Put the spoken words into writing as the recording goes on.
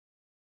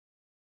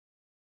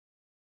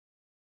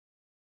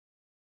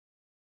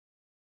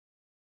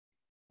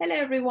Hello,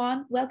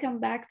 everyone. Welcome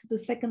back to the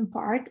second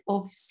part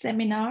of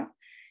seminar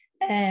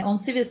on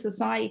civil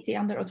society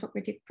under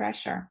autocratic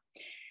pressure.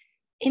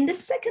 In the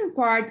second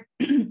part,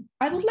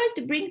 I would like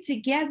to bring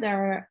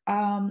together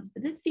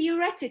the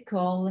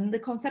theoretical and the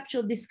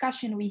conceptual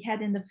discussion we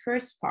had in the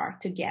first part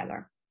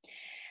together.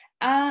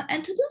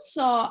 And to do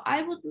so,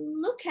 I would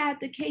look at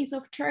the case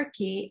of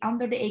Turkey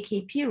under the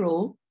AKP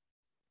rule,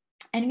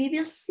 and we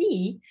will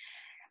see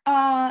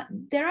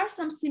there are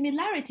some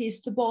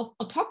similarities to both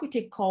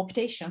autocratic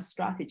cooptation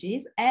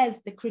strategies,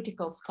 as the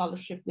critical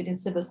scholarship within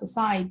civil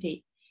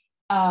society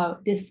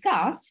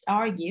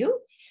argue,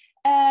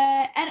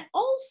 and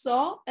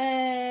also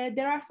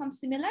there are some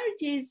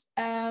similarities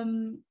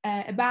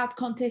about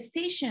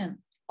contestation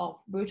of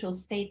brutal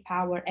state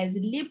power as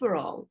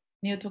liberal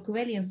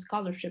neo-Tocquevillian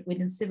scholarship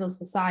within civil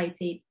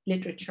society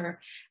literature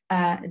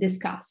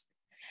discussed.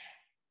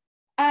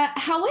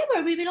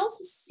 However, we will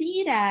also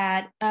see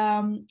that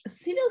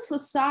civil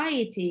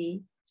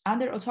society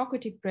under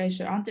autocratic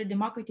pressure, under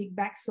democratic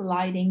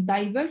backsliding,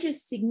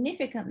 diverges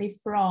significantly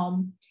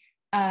from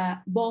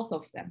both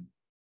of them.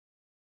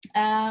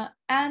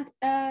 And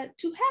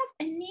to have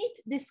a neat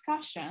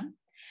discussion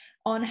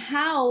on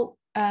how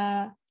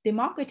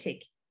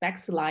democratic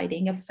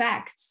backsliding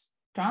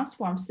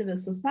transforms civil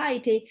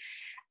society,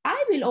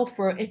 I will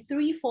offer a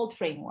threefold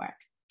framework: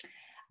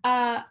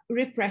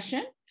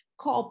 repression,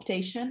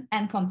 cooptation,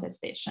 and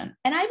contestation.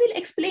 And I will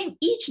explain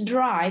each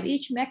drive,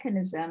 each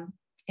mechanism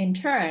in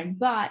turn,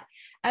 but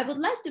I would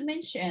like to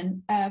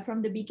mention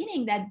from the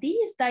beginning that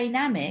these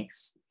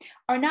dynamics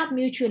are not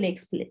mutually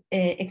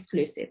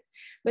exclusive,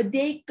 but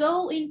they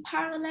go in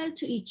parallel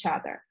to each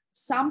other.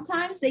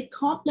 Sometimes they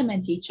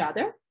complement each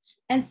other,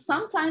 and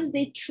sometimes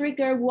they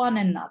trigger one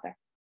another.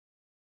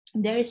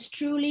 There is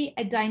truly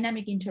a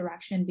dynamic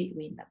interaction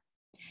between them.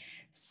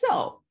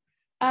 So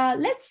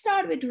let's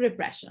start with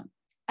repression.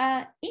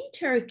 In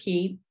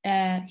Turkey,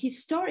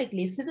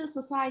 historically, civil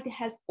society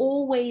has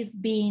always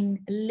been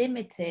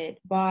limited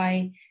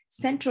by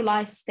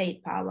centralized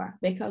state power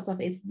because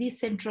of its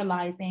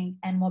decentralizing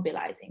and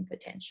mobilizing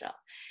potential.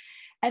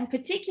 And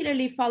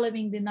particularly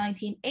following the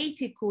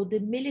 1980 coup, the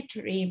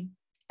military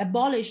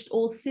abolished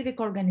all civic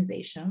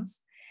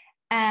organizations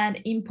and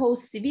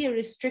imposed severe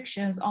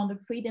restrictions on the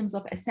freedoms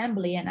of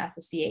assembly and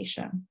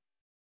association.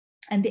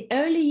 And the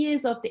early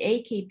years of the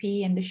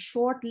AKP and the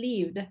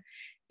short-lived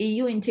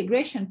EU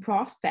integration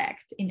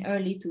prospect in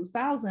early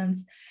 2000s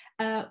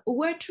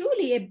were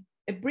truly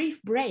a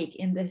brief break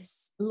in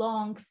this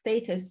long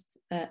statist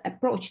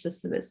approach to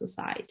civil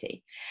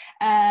society.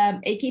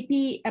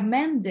 AKP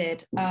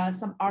amended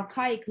some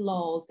archaic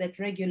laws that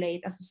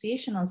regulate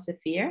associational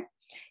sphere,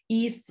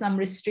 eased some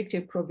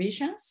restrictive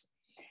provisions,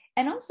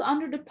 and also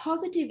under the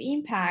positive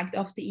impact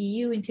of the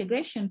EU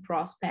integration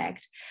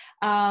prospect,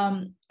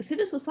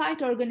 civil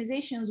society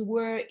organizations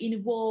were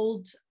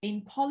involved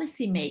in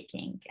policy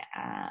making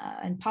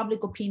and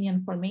public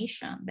opinion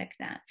formation back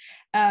then.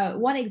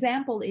 One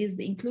example is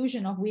the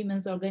inclusion of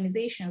women's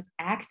organizations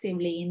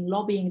actively in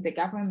lobbying the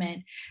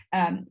government,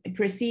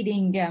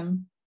 preceding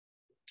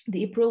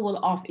the approval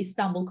of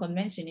Istanbul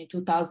Convention in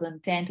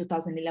 2010,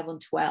 2011,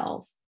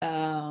 12.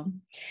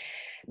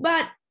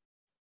 But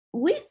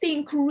with the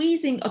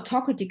increasing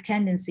autocratic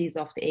tendencies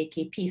of the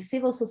AKP,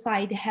 civil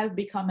society have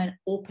become an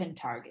open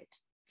target.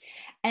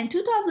 And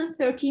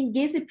 2013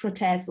 Gezi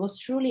protest was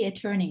truly a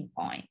turning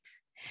point.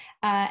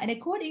 And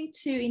according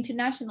to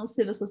international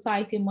civil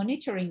society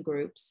monitoring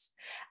groups,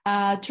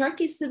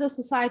 Turkey's civil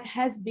society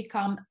has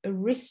become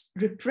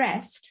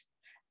repressed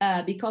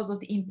because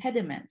of the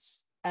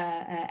impediments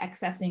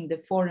accessing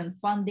the foreign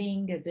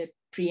funding, the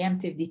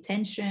preemptive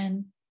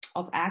detention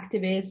of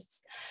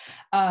activists,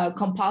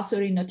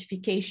 compulsory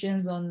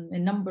notifications on a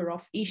number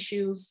of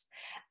issues,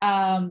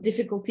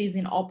 difficulties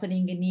in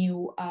opening a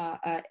new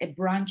a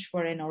branch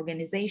for an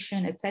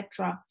organization,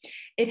 etc.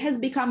 It has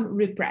become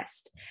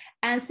repressed.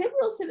 And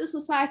several civil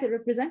society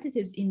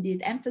representatives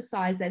indeed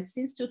emphasize that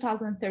since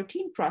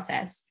 2013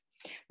 protests,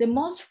 the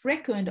most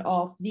frequent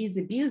of these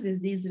abuses,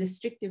 these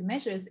restrictive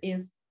measures,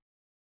 is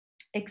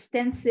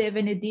extensive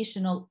and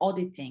additional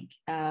auditing,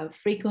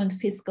 frequent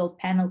fiscal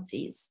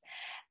penalties,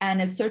 and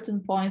at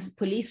certain points,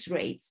 police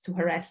raids to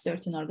harass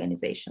certain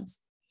organizations.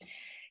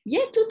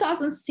 Yet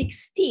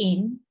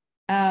 2016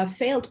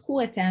 failed coup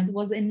attempt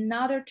was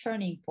another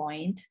turning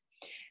point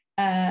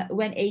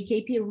when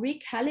AKP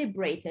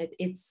recalibrated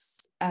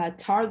its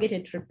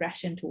targeted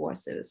repression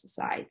towards civil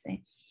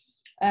society.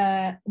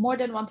 More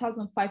than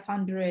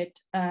 1,500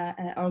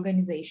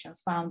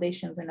 organizations,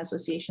 foundations, and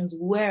associations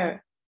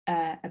were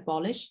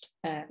abolished,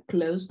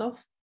 closed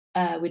off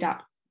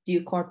without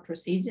due court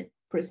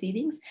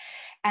proceedings.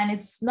 And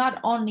it's not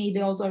only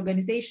those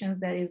organizations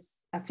that is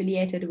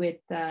affiliated with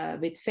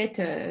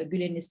FETÖ,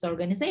 Gülenist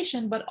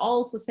organization, but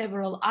also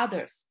several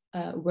others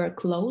were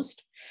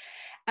closed.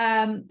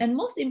 And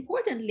most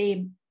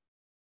importantly,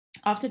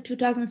 after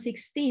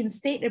 2016,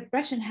 state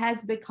repression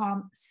has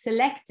become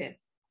selective,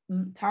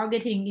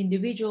 targeting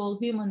individual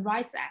human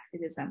rights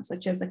activism,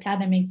 such as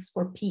Academics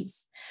for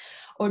Peace,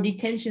 or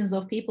detentions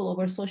of people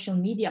over social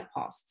media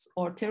posts,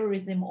 or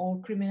terrorism or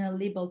criminal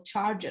libel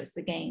charges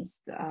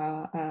against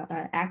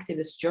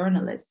activist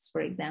journalists,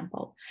 for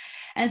example.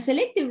 And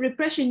selective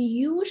repression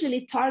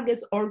usually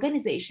targets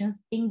organizations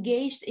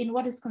engaged in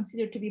what is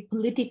considered to be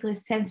politically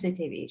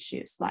sensitive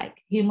issues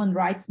like human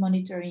rights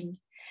monitoring,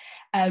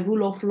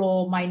 rule of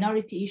law,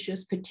 minority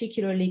issues,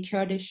 particularly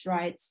Kurdish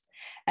rights,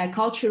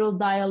 cultural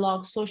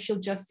dialogue, social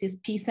justice,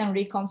 peace and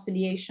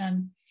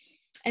reconciliation.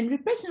 And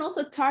repression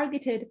also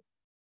targeted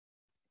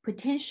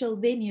potential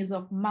venues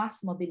of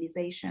mass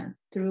mobilization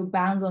through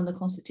bans on the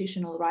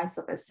constitutional rights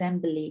of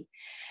assembly,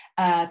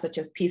 such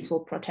as peaceful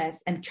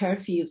protests and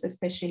curfews,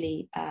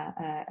 especially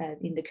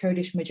in the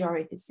Kurdish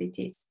majority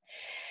cities.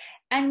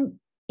 And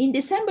in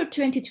December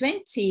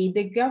 2020,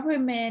 the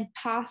government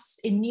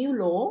passed a new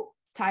law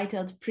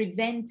titled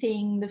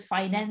Preventing the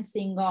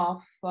Financing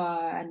of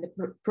and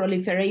the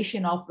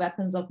Proliferation of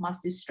Weapons of Mass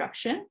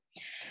Destruction.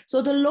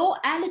 So the law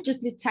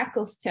allegedly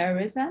tackles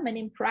terrorism, and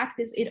in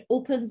practice, it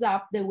opens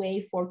up the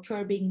way for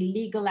curbing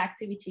legal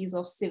activities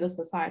of civil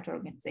society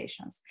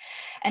organizations.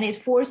 And it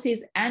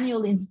forces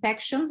annual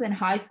inspections and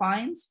high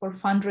fines for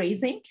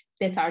fundraising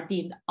that are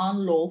deemed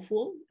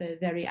unlawful, a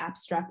very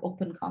abstract,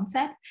 open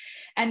concept,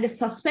 and the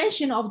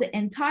suspension of the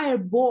entire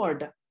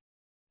board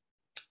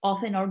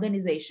of an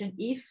organization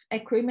if a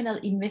criminal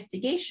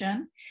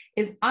investigation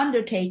is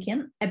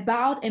undertaken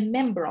about a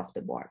member of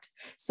the board.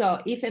 So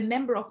if a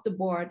member of the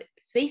board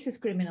faces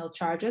criminal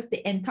charges,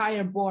 the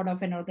entire board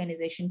of an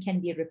organization can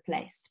be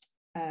replaced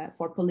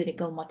for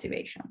political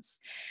motivations.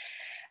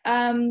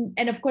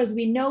 And of course,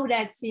 we know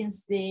that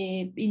since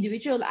the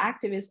individual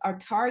activists are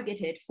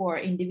targeted for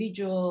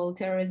individual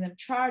terrorism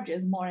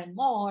charges more and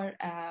more,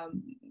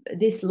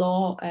 this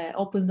law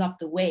opens up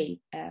the way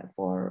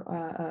for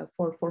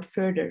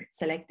further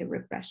selective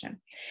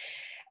repression.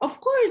 Of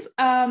course,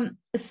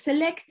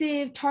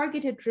 selective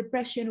targeted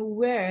repression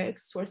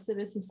works for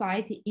civil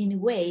society in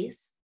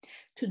ways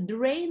to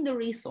drain the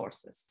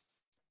resources,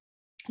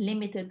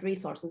 limited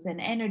resources and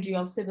energy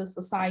of civil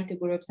society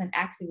groups and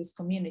activist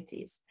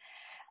communities.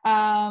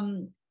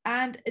 And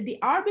the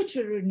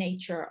arbitrary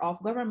nature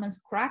of government's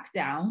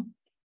crackdown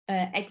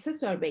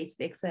exacerbates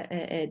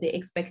the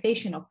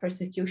expectation of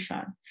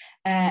persecution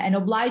and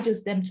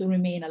obliges them to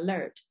remain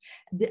alert.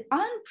 The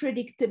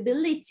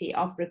unpredictability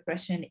of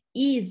repression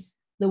is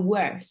the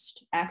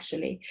worst,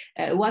 actually.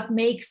 What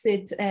makes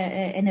it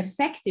an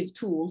effective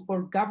tool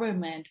for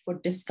government for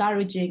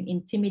discouraging,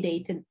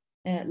 intimidating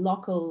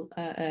local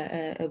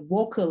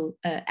vocal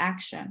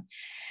action.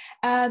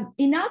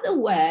 In other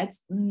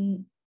words,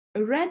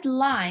 red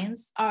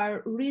lines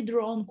are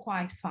redrawn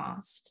quite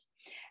fast.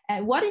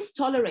 What is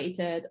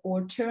tolerated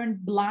or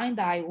turned blind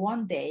eye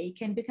one day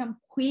can become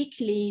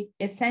quickly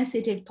a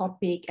sensitive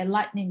topic, a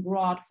lightning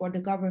rod for the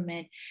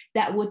government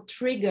that would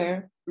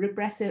trigger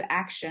repressive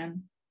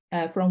action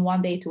from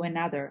one day to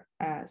another,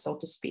 so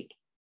to speak.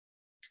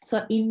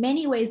 So in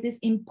many ways, this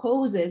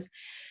imposes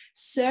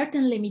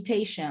certain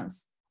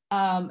limitations,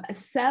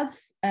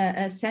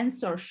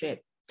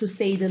 self-censorship, to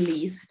say the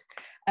least,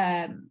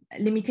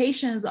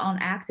 limitations on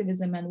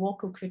activism and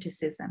vocal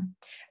criticism,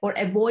 or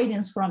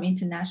avoidance from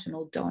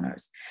international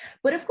donors.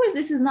 But of course,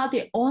 this is not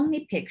the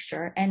only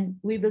picture, and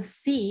we will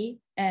see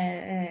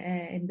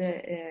in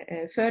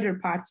the further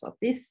parts of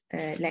this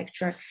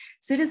lecture,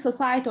 civil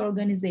society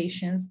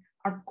organizations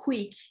are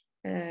quick,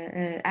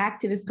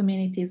 activist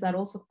communities are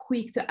also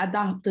quick to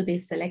adapt to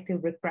this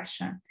selective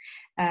repression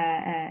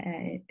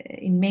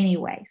in many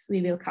ways.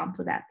 We will come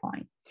to that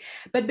point.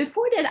 But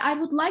before that, I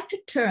would like to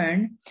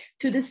turn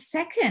to the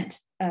second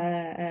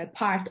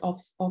part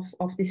of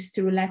this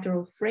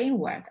trilateral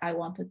framework I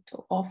wanted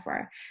to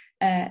offer,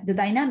 the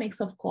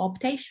dynamics of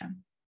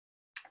co-optation,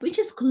 which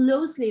is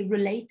closely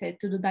related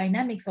to the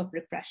dynamics of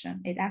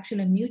repression. It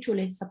actually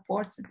mutually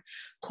supports and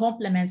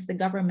complements the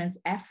government's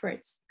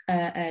efforts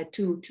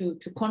to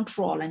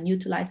control and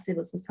utilize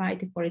civil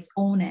society for its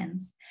own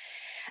ends.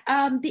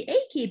 The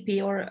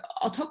AKP, or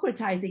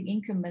autocratizing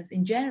incumbents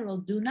in general,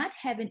 do not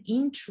have an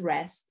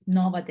interest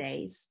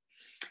nowadays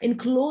in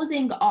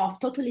closing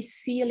off, totally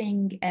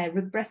sealing,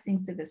 repressing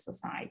civil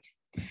society.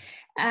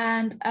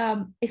 And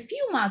a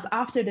few months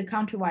after the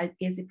countrywide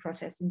Gezi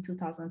protests in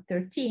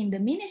 2013, the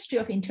Ministry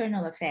of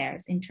Internal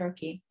Affairs in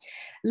Turkey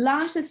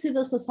launched a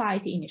civil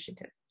society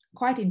initiative,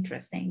 quite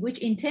interesting, which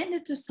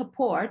intended to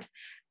support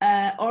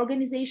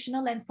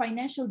organizational and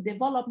financial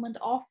development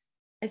of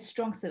a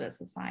strong civil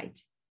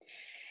society.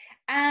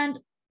 And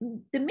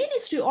the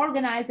ministry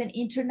organized an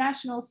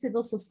international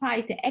civil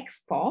society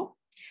expo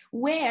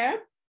where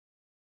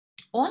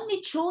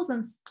only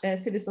chosen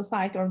civil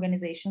society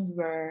organizations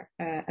were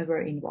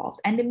involved.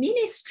 And the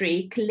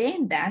ministry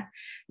claimed that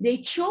they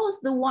chose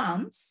the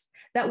ones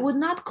that would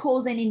not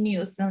cause any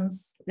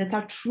nuisance, that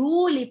are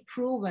truly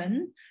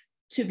proven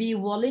to be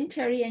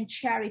voluntary and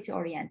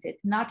charity-oriented,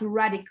 not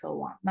radical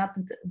ones, not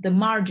the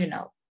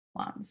marginal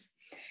ones.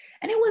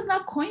 And it was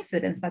not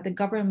coincidence that the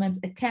government's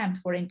attempt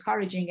for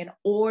encouraging an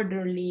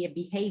orderly,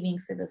 behaving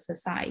civil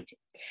society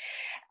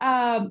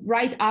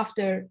right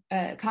after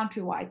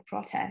countrywide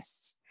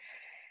protests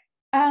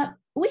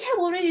We have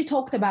already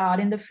talked about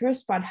in the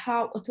first part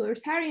how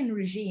authoritarian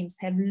regimes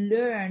have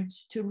learned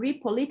to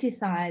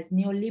repoliticize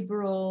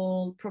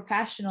neoliberal,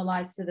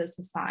 professionalized civil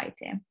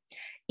society.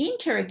 In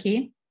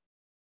Turkey,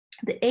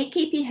 the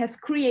AKP has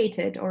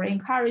created or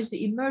encouraged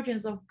the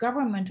emergence of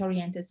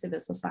government-oriented civil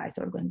society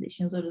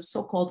organizations, or the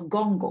so-called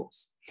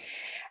GONGOs.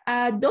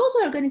 Those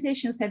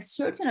organizations have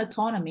certain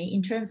autonomy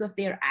in terms of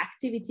their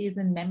activities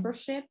and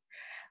membership,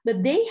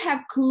 but they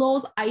have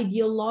close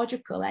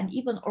ideological and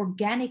even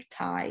organic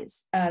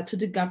ties to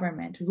the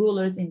government,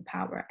 rulers in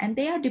power, and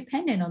they are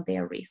dependent on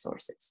their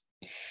resources.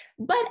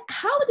 But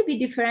how do we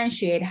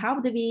differentiate? How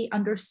do we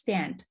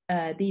understand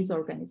these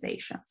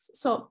organizations?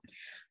 So,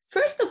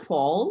 first of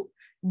all,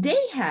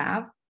 they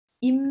have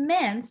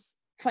immense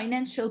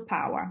financial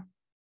power.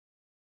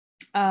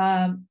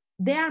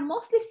 They are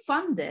mostly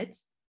funded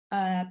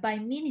by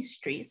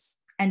ministries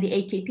and the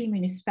AKP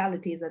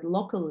municipalities at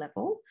local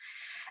level.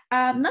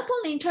 Not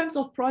only in terms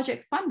of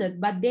project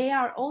funded, but they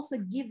are also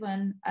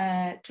given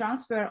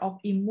transfer of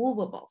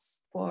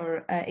immovables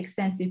for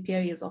extensive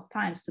periods of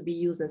times to be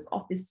used as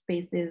office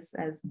spaces,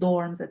 as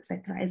dorms,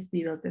 etc., as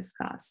we will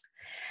discuss.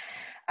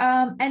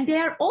 And they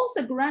are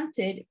also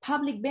granted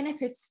public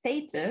benefit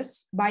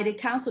status by the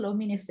Council of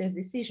Ministers'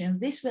 decisions.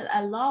 This will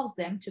allow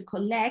them to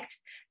collect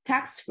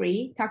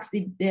tax-free,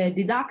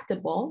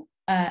 tax-deductible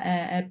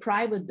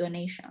private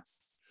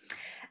donations.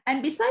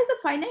 And besides the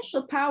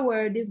financial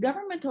power, these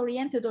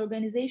government-oriented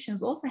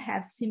organizations also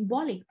have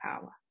symbolic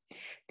power,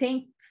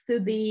 thanks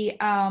to the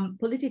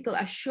political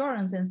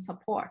assurance and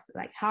support,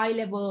 like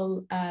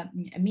high-level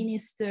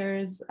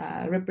ministers,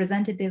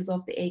 representatives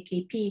of the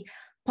AKP,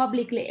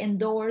 publicly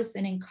endorse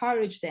and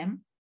encourage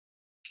them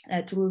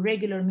through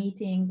regular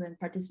meetings and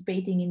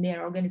participating in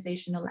their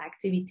organizational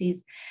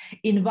activities,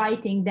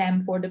 inviting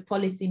them for the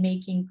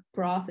policy-making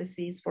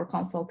processes for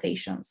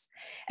consultations.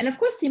 And of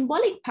course,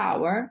 symbolic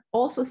power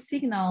also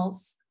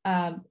signals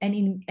an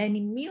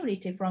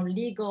immunity from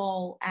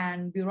legal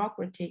and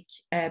bureaucratic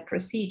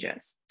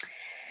procedures.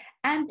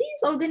 And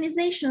these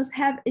organizations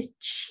have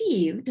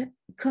achieved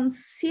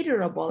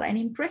considerable and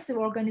impressive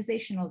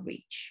organizational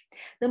reach.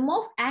 The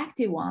most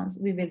active ones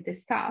we will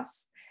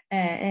discuss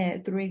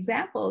through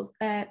examples,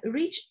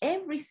 reach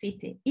every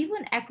city,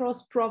 even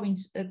across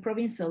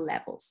provincial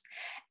levels.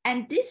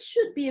 And this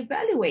should be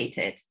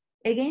evaluated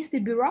against the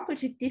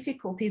bureaucratic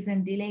difficulties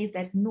and delays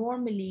that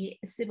normally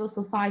a civil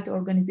society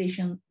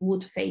organization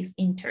would face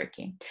in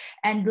Turkey.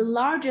 And the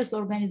largest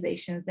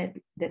organizations that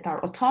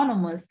are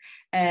autonomous,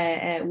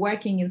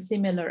 working in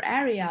similar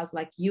areas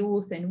like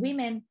youth and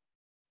women,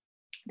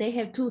 they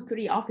have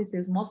 2-3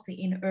 offices, mostly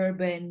in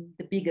urban,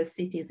 the biggest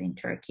cities in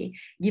Turkey,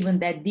 given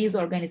that these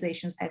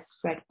organizations have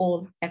spread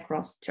all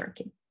across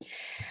Turkey.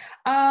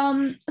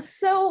 Well,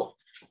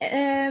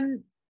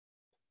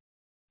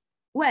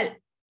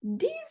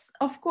 these,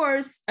 of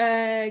course,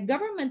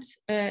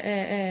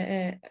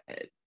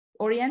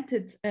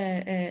 government-oriented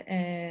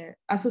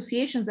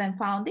associations and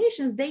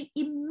foundations, they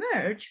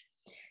emerge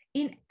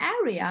in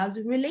areas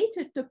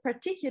related to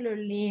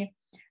particularly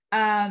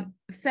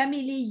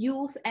family,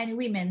 youth, and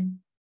women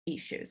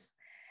issues.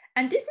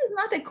 And this is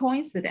not a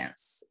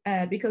coincidence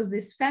because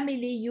these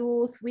family,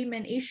 youth,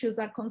 women issues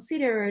are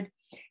considered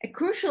a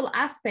crucial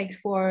aspect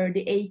for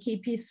the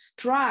AKP's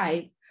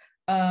strive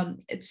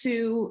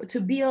to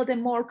build a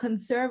more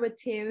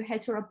conservative,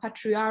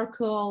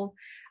 heteropatriarchal,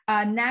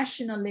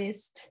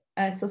 nationalist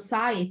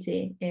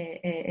society,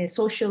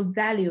 social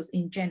values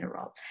in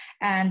general,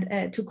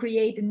 and to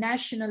create a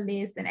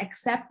nationalist and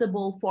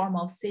acceptable form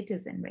of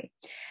citizenry.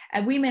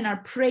 Women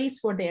are praised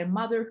for their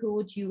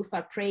motherhood, youth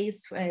are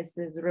praised as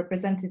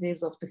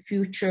representatives of the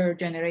future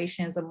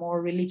generations, and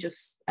more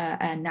religious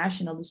and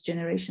nationalist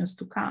generations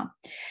to come.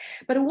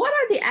 But what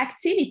are the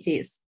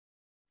activities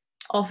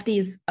of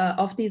these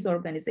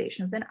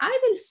organizations? And I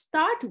will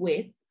start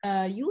with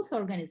youth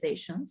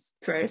organizations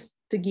first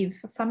to give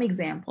some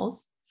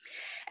examples.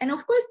 And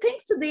of course,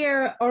 thanks to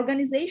their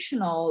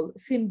organizational,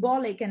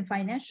 symbolic, and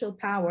financial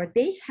power,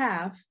 they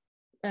have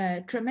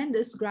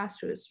tremendous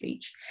grassroots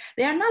reach.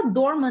 They are not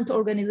dormant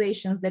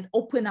organizations that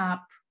open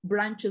up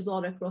branches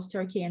all across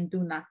Turkey and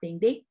do nothing.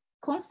 They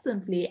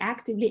constantly,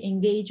 actively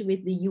engage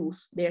with the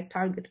youth, their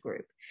target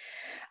group.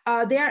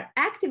 They are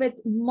active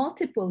at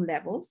multiple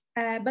levels,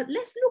 but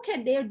let's look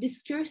at their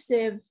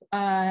discursive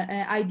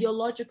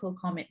ideological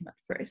commitment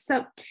first.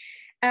 So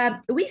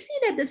we see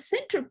that the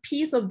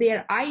centerpiece of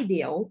their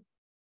ideal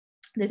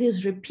that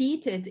is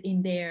repeated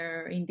in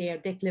their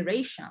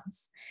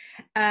declarations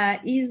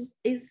is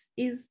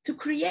to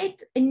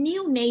create a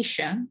new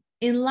nation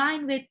in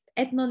line with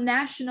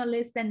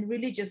ethno-nationalist and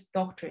religious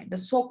doctrine, the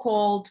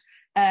so-called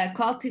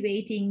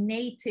cultivating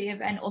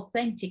native and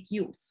authentic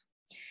youth,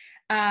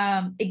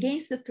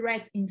 against the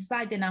threats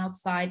inside and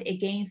outside,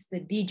 against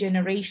the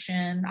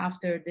degeneration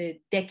after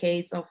the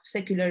decades of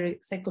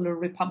secular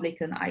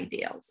Republican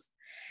ideals,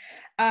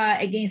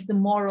 against the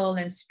moral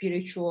and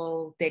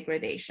spiritual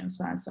degradation,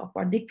 so on and so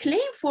forth. The claim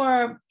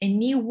for a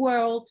new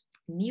world,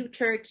 new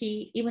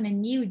Turkey, even a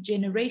new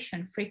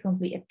generation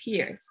frequently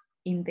appears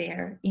in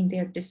their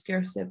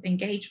discursive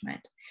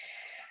engagement.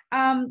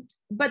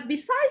 But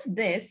besides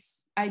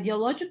this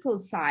ideological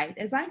side,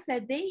 as I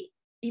said, they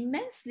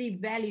immensely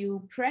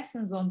value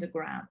presence on the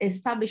ground,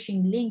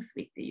 establishing links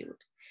with the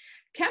youth.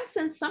 Camps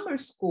and summer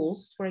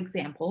schools, for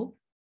example,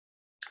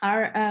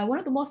 are one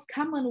of the most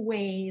common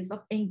ways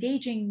of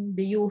engaging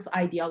the youth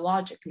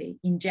ideologically,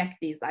 inject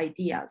these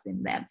ideas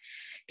in them.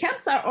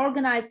 Camps are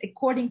organized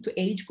according to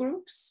age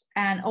groups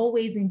and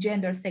always in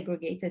gender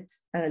segregated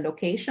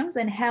locations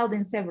and held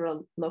in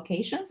several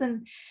locations.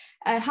 And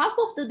half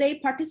of the day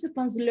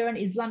participants learn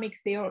Islamic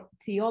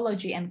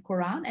theology and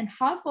Quran, and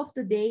half of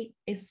the day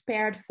is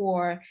spared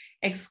for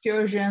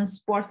excursions,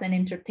 sports and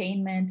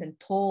entertainment and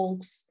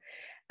talks.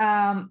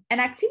 And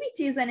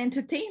activities and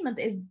entertainment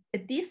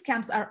at these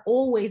camps are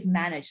always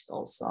managed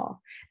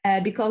also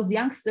because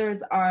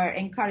youngsters are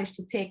encouraged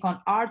to take on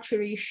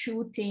archery,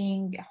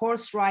 shooting,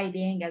 horse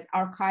riding as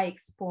archaic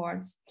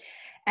sports.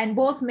 And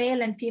both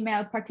male and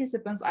female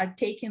participants are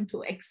taken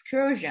to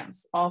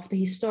excursions of the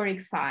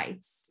historic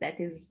sites that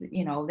is,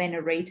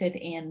 venerated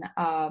in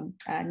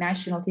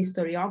national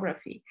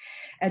historiography,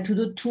 to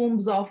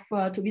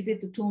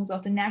visit the tombs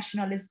of the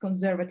nationalist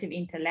conservative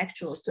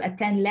intellectuals, to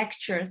attend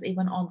lectures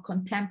even on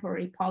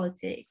contemporary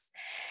politics.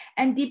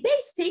 And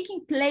debates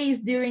taking place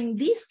during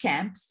these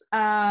camps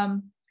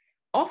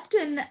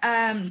often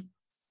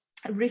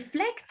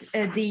reflect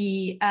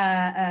the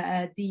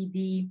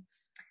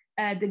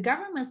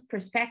government's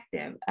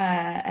perspective,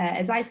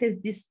 as I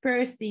said,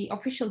 disperse the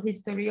official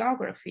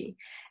historiography.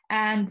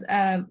 And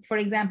for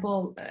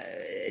example,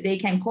 they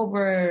can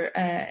cover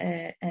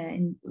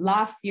in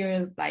last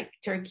year's, like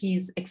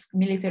Turkey's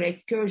military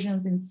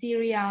excursions in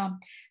Syria,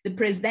 the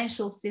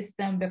presidential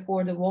system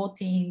before the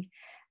voting,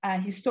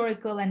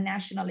 historical and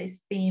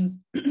nationalist themes.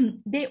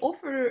 They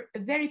offer a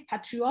very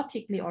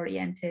patriotically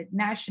oriented,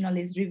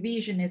 nationalist,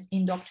 revisionist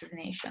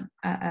indoctrination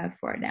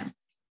for them.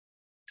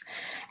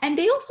 And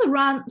they also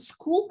run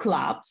school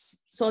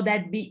clubs so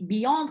that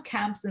beyond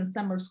camps and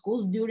summer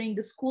schools, during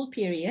the school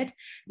period,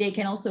 they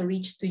can also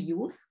reach the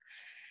youth.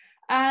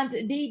 And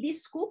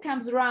these school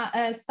camps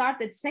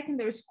start at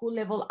secondary school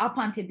level up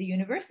until the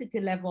university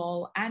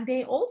level. And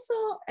they also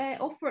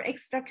offer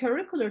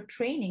extracurricular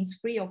trainings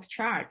free of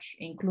charge,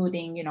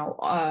 including,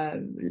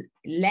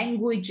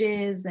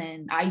 languages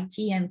and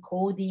IT and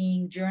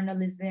coding,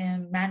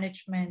 journalism,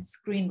 management,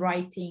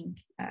 screenwriting,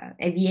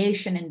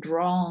 aviation and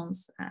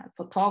drones,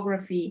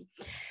 photography.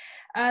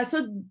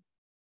 So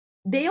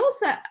they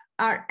also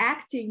are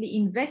actively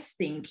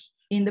investing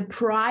in the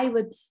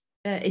private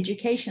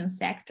education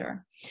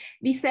sector.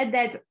 We said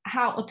that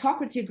how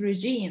autocratic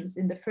regimes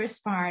in the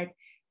first part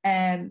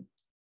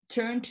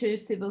turn to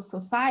civil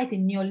society,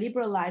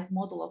 neoliberalized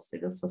model of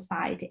civil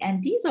society.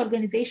 And these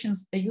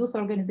organizations, the youth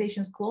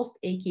organizations close to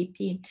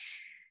AKP,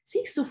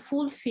 seeks to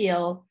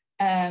fulfill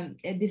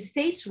the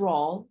state's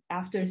role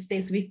after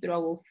state's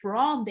withdrawal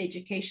from the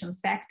education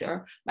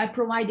sector by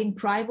providing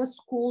private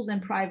schools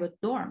and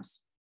private dorms.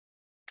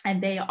 And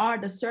they are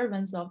the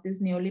servants of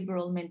this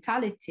neoliberal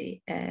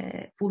mentality,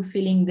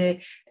 fulfilling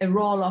the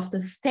role of the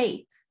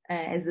state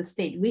as the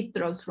state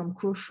withdraws from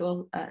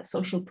crucial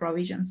social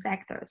provision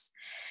sectors.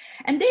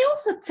 And they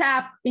also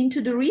tap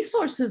into the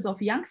resources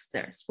of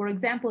youngsters. For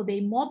example, they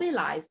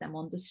mobilize them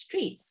on the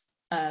streets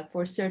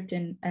for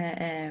certain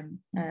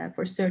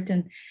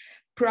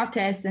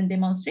protests and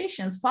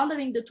demonstrations.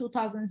 Following the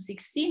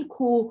 2016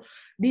 coup,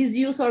 these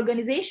youth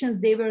organizations,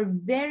 they were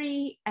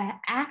very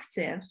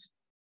active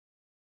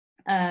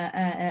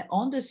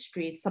on the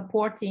streets,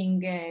 supporting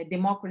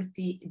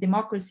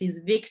democracy's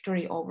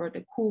victory over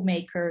the coup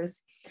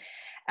makers.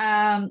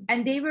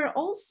 And they were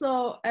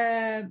also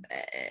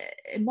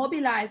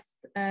mobilized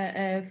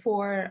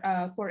for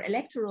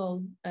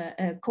electoral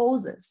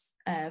causes,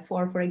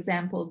 for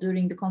example,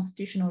 during the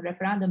constitutional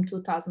referendum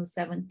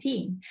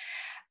 2017.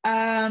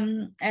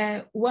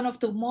 One of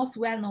the most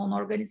well-known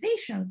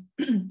organizations,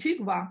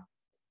 TÜGVA,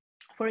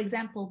 for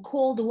example,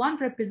 called one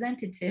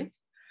representative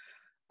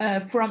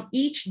from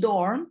each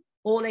dorm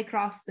all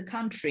across the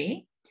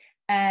country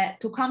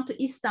to come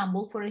to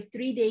Istanbul for a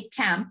 3-day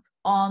camp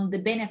on the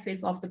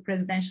benefits of the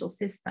presidential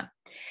system.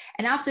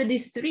 And after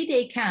this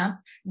 3-day camp,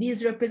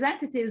 these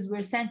representatives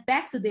were sent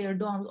back to their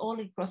dorms all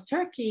across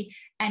Turkey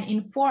and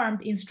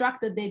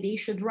instructed that they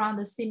should run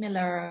a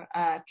similar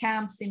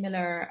camp,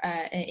 similar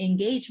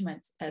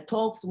engagement,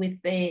 talks with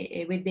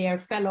their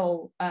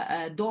fellow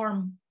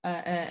dorm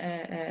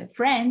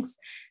friends,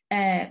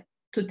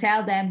 to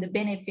tell them the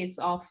benefits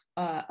of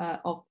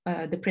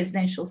the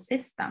presidential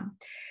system.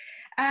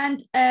 And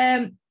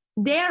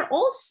they are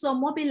also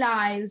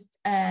mobilized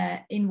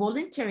in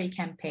voluntary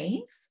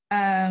campaigns.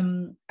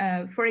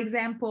 For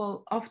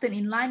example, often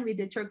in line with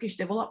the Turkish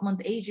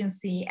Development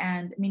Agency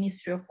and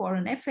Ministry of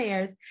Foreign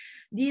Affairs,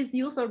 these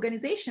youth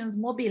organizations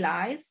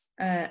mobilize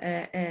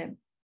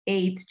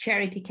aid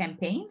charity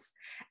campaigns,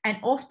 and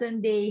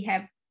often they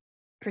have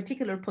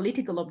particular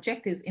political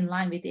objectives in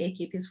line with the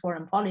AKP's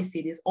foreign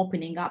policy, this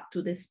opening up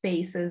to the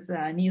spaces,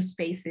 new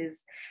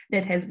spaces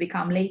that has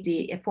become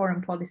lately a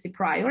foreign policy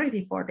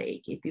priority for the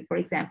AKP. For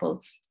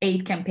example,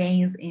 aid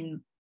campaigns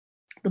in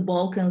the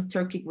Balkans,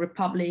 Turkic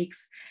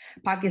republics,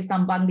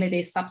 Pakistan,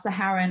 Bangladesh,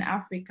 Sub-Saharan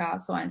Africa,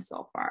 so on and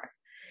so forth.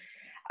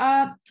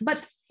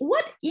 But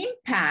what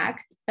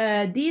impact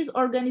these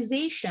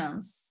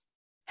organizations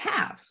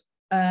have?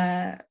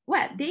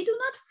 Well, they do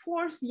not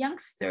force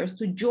youngsters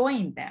to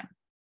join them,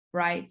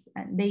 right?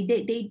 And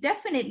they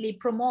definitely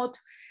promote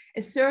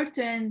a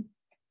certain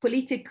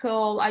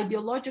political,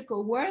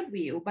 ideological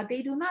worldview, but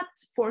they do not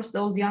force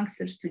those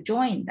youngsters to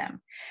join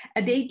them.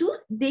 They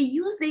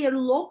use their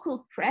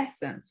local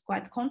presence,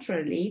 quite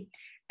contrarily,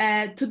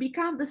 to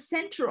become the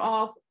center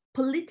of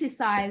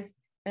politicized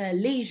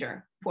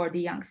leisure for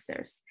the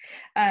youngsters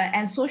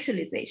and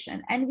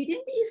socialization. And within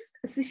these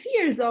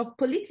spheres of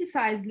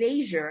politicized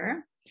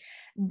leisure,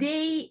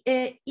 they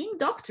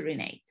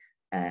indoctrinate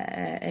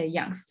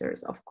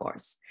youngsters, of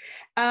course.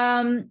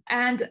 And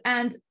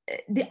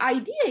the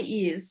idea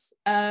is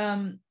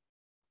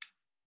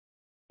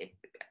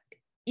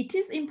it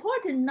is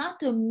important not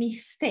to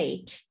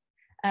mistake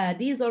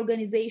these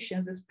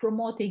organizations as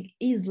promoting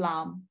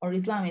Islam or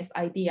Islamist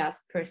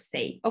ideas per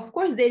se. Of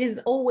course, there is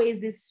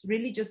always this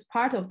religious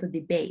part of the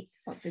debate,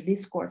 of the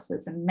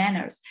discourses and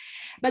manners,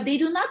 but they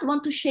do not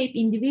want to shape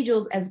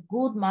individuals as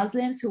good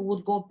Muslims who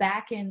would go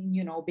back and,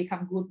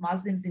 become good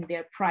Muslims in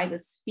their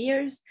private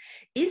spheres.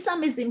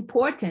 Islam is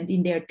important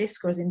in their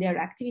discourse, in their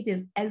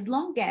activities, as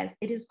long as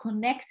it is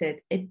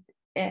connected,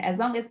 as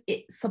long as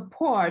it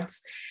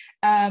supports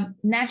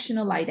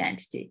national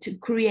identity, to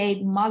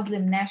create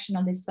Muslim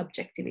nationalist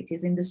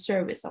subjectivities in the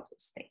service of the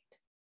state.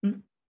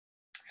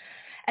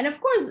 And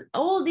of course,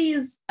 all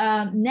these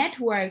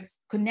networks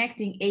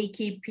connecting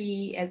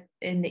AKP as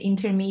an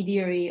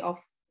intermediary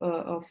of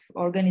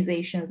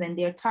organizations and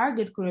their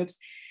target groups,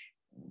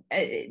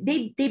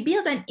 they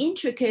build an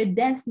intricate,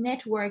 dense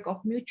network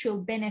of mutual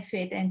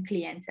benefit and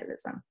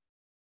clientelism.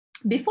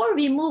 Before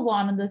we move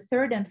on the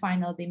third and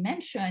final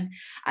dimension,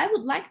 I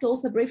would like to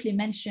also briefly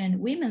mention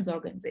women's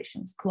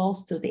organizations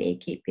close to the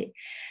AKP,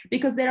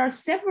 because there are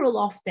several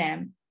of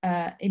them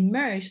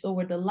emerged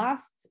over the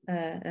last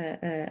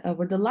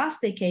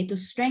decade to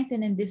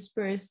strengthen and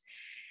disperse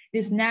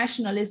this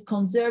nationalist,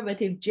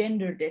 conservative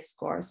gender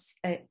discourse,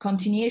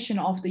 continuation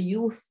of the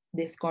youth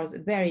discourse,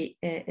 very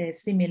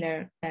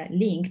similar,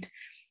 linked.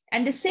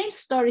 And the same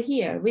story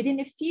here. Within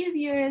a few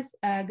years,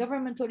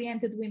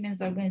 government-oriented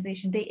women's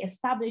organization, they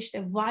established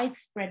a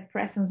widespread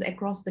presence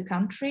across the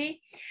country.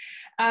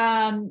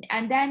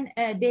 And then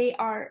they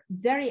are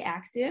very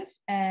active,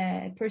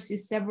 pursue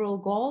several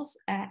goals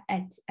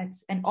and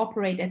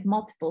operate at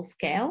multiple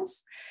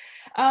scales.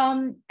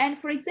 And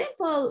for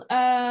example,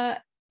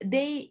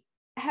 they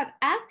have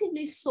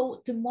actively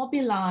sought to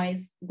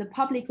mobilize the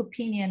public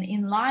opinion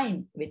in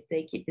line with the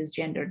AKP's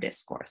gender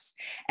discourse.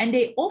 And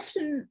they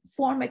often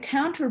form a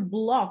counter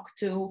block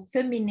to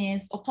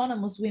feminist,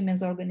 autonomous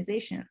women's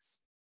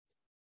organizations,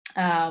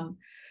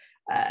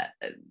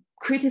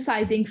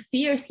 criticizing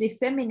fiercely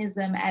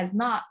feminism as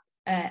not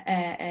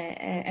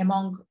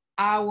among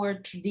our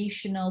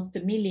traditional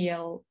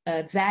familial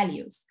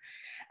values.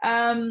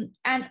 And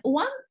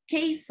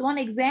one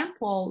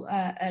example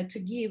to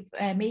give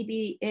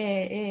maybe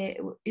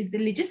is the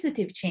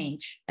legislative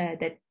change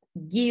that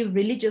give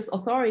religious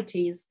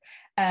authorities,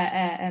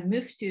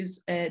 muftis,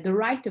 the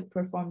right to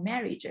perform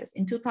marriages.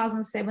 In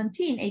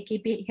 2017,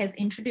 AKP has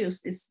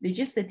introduced this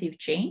legislative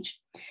change,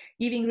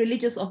 giving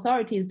religious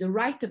authorities the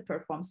right to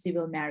perform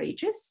civil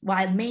marriages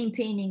while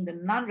maintaining the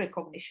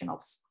non-recognition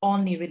of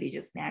only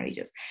religious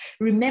marriages.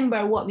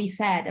 Remember what we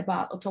said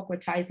about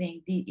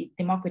autocratizing the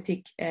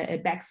democratic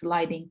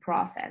backsliding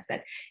process,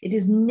 that it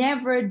is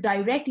never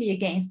directly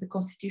against the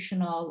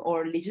constitutional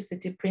or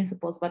legislative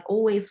principles, but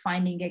always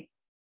finding a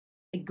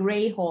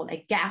gray hole,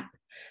 a gap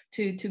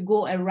to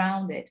go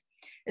around it.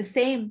 The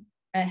same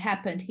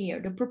happened here.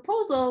 The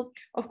proposal,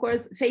 of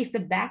course, faced a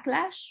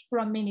backlash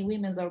from many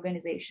women's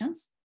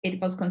organizations. It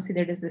was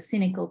considered as a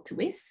cynical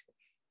twist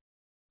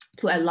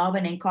to allow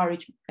and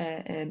encourage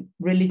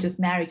religious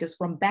marriages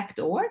from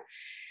backdoor.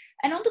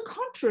 And on the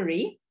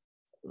contrary,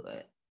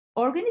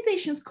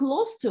 organizations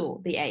close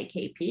to the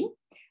AKP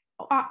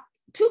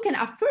took an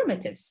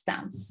affirmative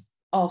stance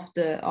of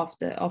the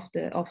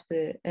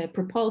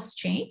proposed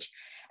change,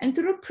 and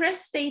through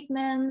press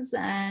statements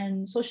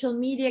and social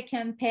media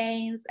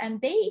campaigns, and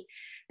they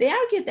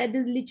argued that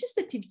the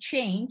legislative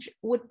change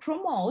would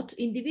promote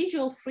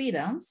individual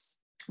freedoms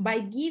by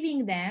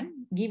giving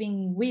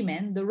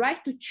women the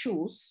right to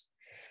choose,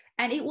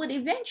 and it would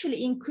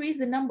eventually increase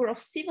the number of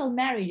civil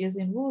marriages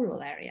in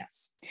rural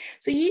areas.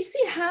 So you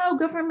see how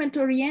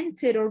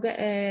government-oriented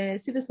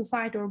civil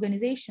society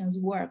organizations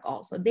work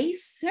also. They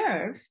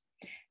serve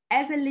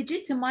as a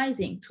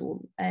legitimizing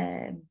tool,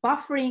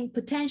 buffering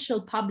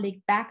potential public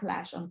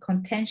backlash on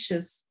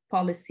contentious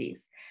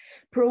policies,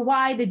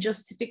 provide a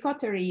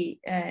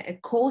justificatory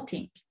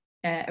coating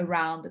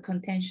around the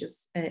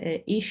contentious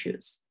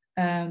issues.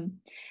 And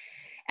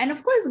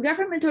of course,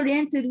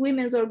 government-oriented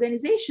women's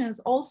organizations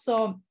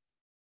also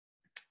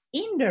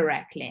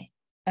indirectly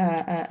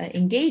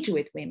engage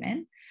with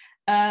women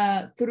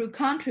through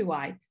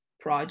countrywide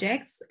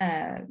projects,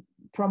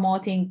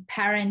 promoting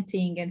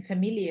parenting and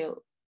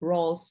familial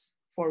roles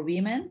for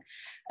women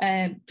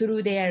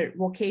through their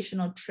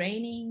vocational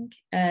training,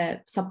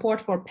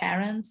 support for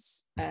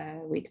parents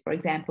with, for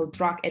example,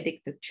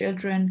 drug-addicted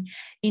children,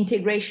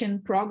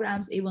 integration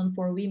programs even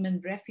for women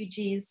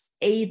refugees,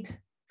 aid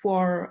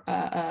for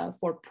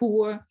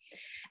poor.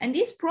 And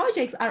these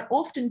projects are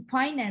often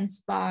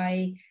financed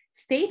by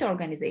state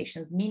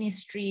organizations,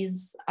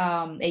 ministries,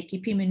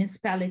 AKP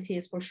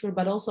municipalities for sure,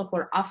 but also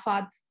for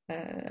AFAD,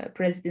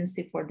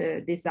 Presidency for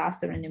the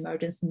Disaster and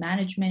Emergency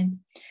Management,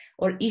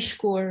 or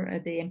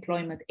ISHKUR, the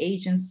Employment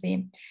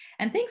Agency.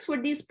 And thanks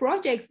for these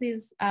projects,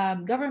 these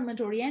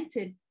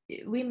government-oriented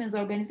women's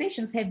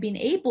organizations have been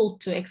able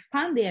to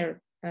expand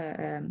their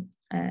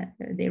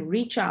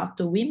reach out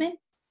to women,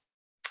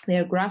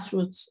 their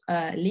grassroots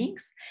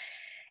links.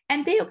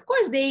 And they, of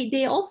course,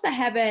 they also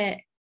have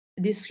a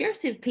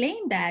discursive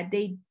claim that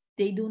they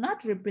do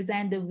not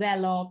represent the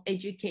well-off,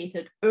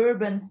 educated,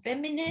 urban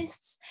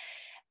feminists,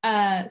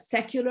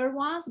 secular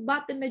ones,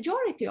 but the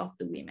majority of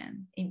the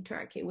women in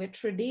Turkey with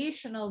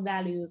traditional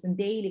values and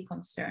daily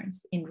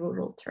concerns in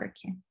rural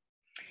Turkey.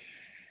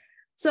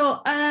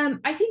 So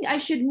I think I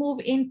should move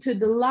into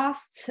the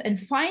last and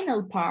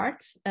final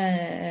part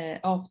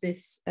of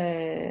this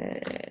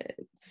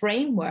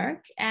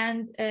framework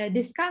and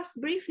discuss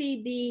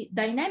briefly the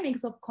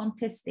dynamics of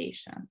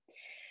contestation.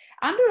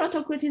 Under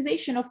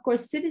autocratization, of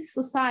course, civil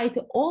society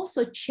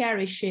also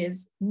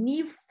cherishes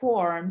new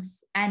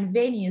forms and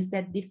venues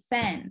that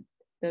defend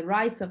the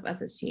rights of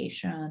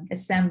association,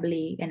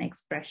 assembly, and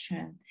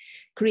expression,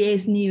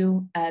 creates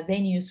new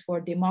venues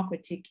for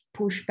democratic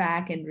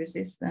pushback and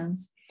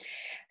resistance.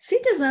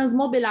 Citizens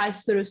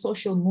mobilize through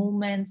social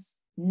movements,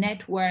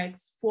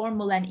 networks,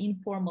 formal and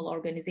informal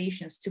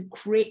organizations to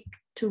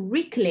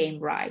reclaim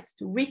rights,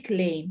 to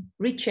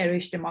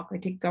re-cherish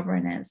democratic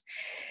governance.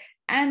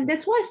 And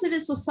that's why civil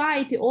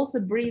society also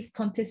breeds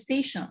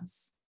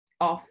contestations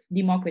of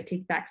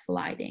democratic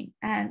backsliding.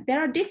 And there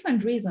are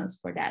different reasons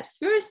for that.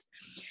 First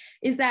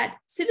is that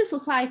civil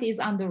society is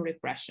under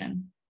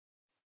repression,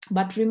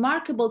 but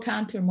remarkable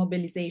counter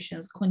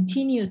mobilizations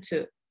continue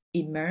to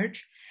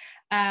emerge,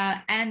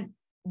 and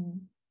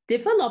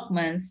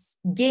developments,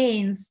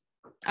 gains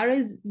are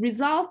a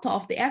result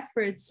of the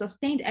efforts,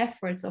 sustained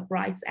efforts of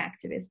rights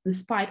activists,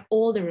 despite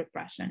all the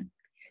repression.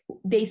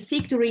 They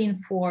seek to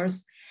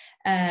reinforce,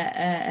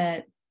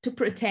 to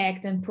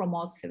protect and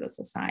promote civil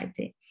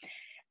society.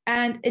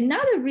 And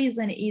another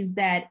reason is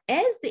that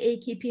as the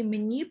AKP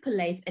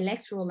manipulates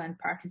electoral and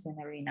partisan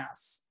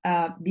arenas,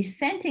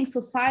 dissenting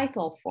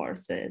societal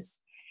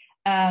forces,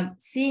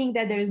 seeing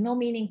that there is no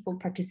meaningful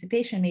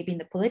participation maybe in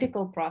the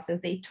political process,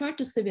 they turn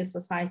to civil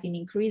society in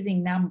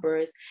increasing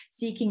numbers,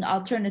 seeking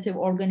alternative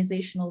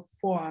organizational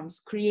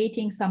forms,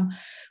 creating some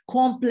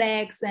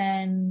complex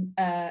and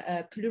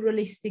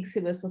pluralistic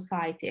civil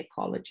society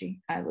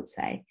ecology, I would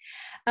say.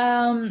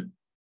 After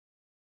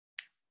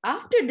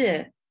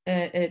the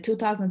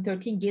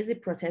 2013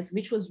 Gezi protest,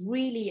 which was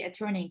really a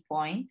turning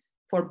point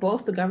for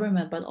both the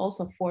government, but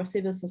also for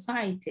civil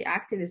society,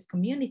 activist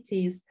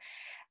communities,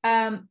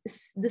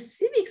 the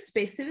civic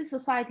space, civil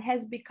society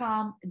has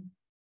become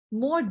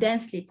more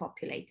densely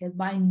populated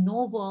by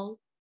novel,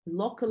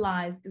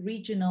 localized,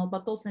 regional,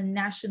 but also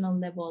national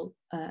level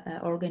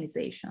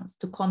organizations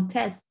to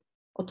contest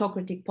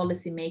autocratic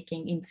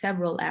policymaking in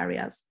several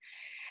areas.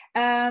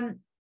 And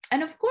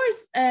of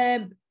course,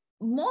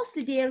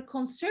 mostly their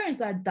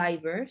concerns are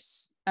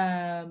diverse.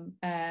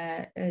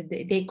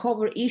 They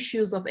cover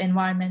issues of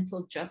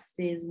environmental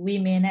justice,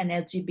 women and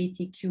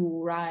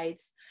LGBTQ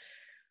rights,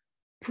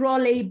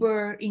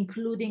 pro-labor,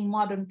 including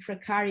modern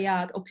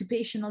precariat,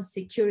 occupational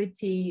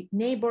security,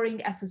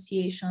 neighboring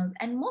associations,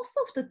 and most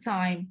of the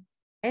time,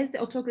 as the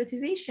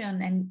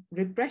autocratization and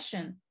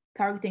repression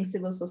targeting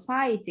civil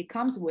society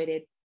comes with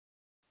it,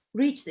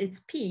 reached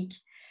its peak,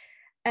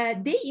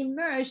 they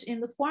emerged in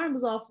the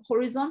forms of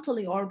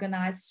horizontally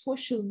organized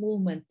social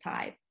movement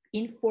type,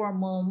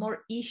 informal,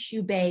 more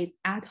issue-based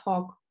ad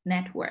hoc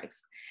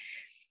networks.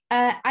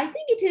 I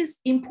think it is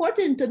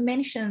important to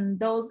mention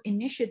those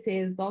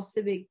initiatives, those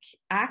civic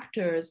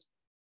actors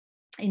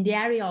in the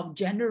area of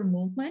gender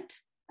movement,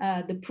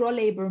 the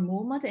pro-labor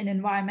movement and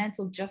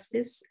environmental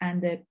justice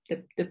and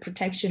the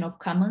protection of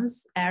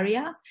commons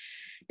area,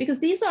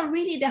 because these are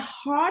really the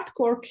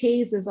hardcore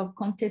cases of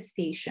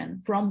contestation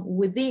from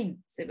within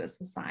civil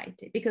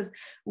society, because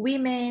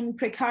women,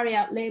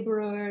 precariat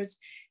laborers,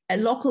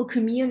 local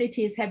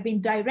communities have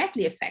been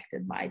directly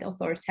affected by the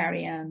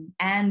authoritarian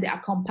and the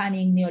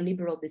accompanying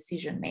neoliberal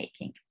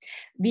decision-making.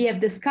 We have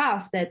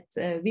discussed that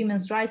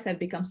women's rights have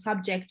become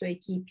subject to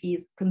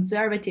AKP's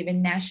conservative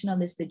and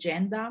nationalist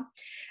agenda,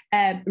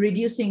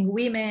 reducing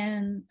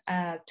women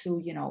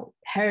to,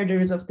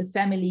 herders of the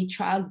family,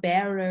 child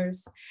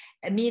bearers.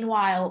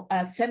 Meanwhile,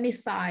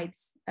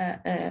 femicides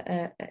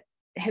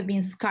have been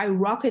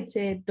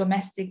skyrocketed,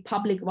 domestic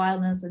public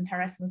violence and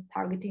harassment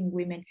targeting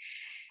women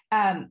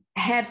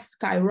have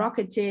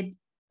skyrocketed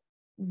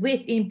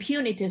with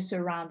impunity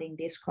surrounding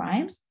these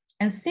crimes.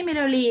 And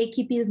similarly,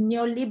 AKP's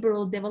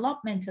neoliberal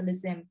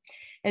developmentalism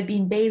have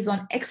been based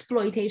on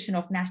exploitation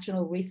of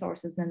natural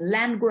resources and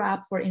land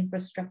grab for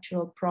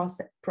infrastructural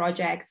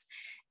projects.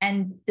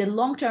 And the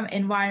long-term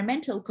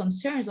environmental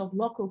concerns of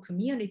local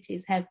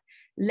communities have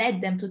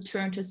led them to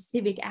turn to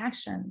civic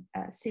action,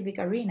 civic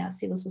arena,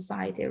 civil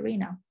society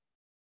arena.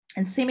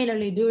 And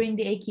similarly, during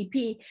the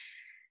AKP,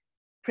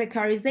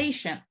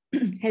 precarization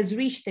has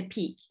reached a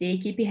peak. The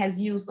AKP has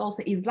used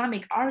also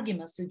Islamic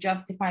arguments to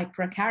justify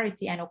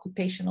precarity and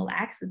occupational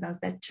accidents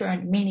that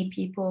turned many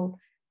people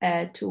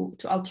to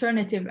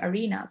alternative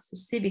arenas, to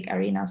civic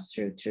arenas,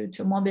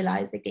 to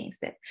mobilize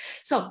against it.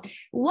 So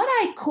what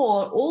I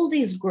call all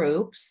these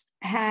groups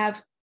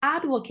have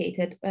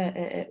advocated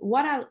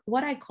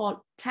what I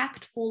call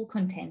tactful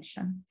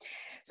contention.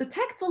 So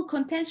tactful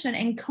contention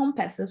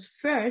encompasses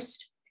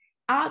first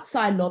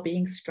outside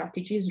lobbying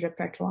strategies,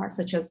 repertoire,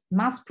 such as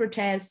mass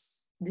protests,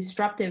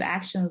 disruptive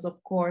actions,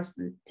 of course,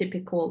 the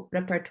typical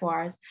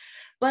repertoires,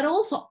 but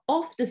also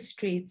off the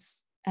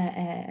streets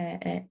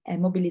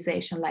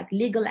mobilization, like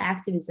legal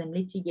activism,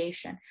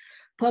 litigation,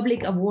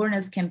 public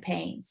awareness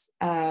campaigns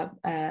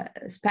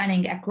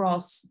spanning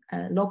across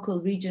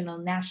local, regional,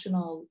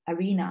 national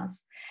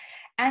arenas.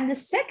 And the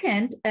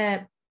second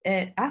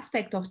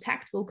aspect of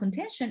tactful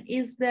contention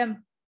is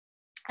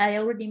I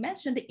already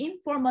mentioned the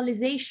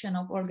informalization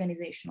of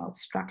organizational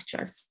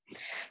structures.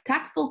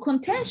 Tactful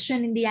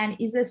contention, in the end,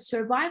 is a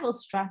survival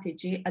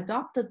strategy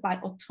adopted by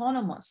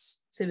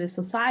autonomous civil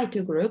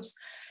society groups,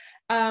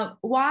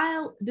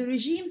 while the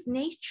regime's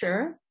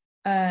nature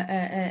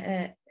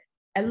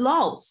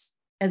allows,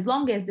 as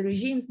long as the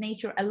regime's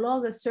nature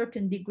allows a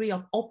certain degree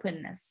of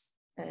openness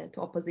to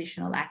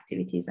oppositional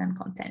activities and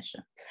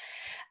contention.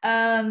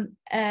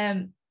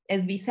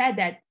 As we said,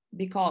 that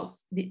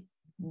because the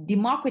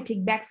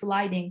democratic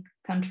backsliding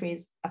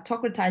countries,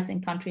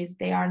 autocratizing countries,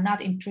 they are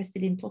not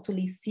interested in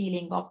totally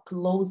sealing off,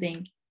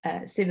 closing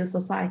civil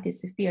society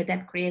sphere.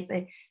 That creates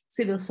a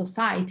civil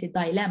society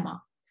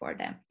dilemma for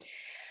them.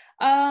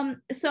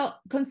 So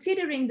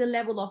considering the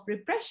level of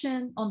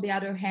repression, on the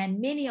other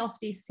hand, many of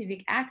these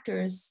civic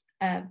actors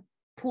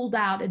pulled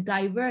out a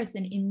diverse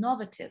and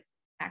innovative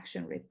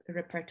action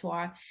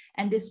repertoire.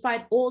 And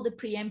despite all the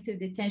preemptive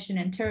detention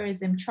and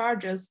terrorism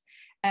charges,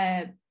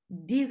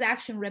 these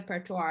action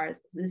repertoires,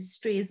 the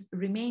streets,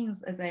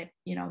 remains as a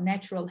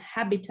natural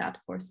habitat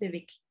for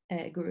civic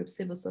groups,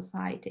 civil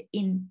society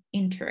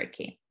in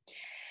Turkey.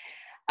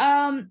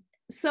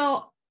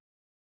 So,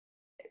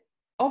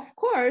 of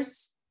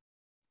course,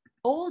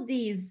 all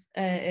these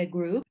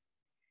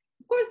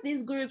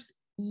these groups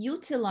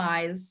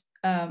utilize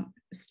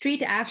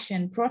street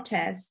action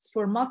protests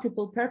for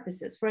multiple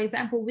purposes. For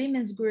example,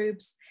 women's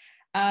groups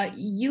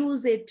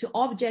use it to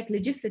object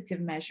legislative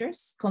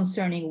measures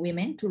concerning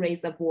women to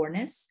raise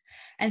awareness.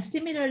 And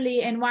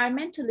similarly,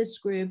 environmentalist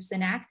groups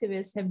and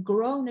activists have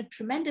grown a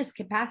tremendous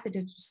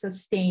capacity to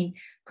sustain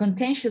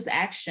contentious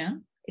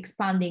action,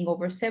 expanding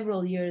over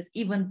several years,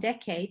 even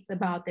decades,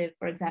 about the,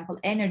 for example,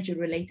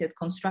 energy-related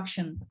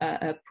construction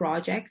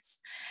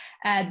projects.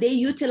 They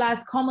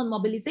utilize common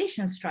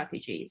mobilization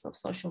strategies of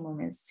social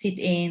movements,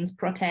 sit-ins,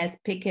 protests,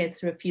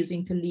 pickets,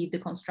 refusing to leave the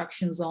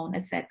construction zone,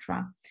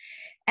 etc.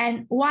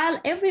 And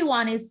while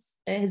everyone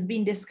has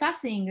been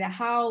discussing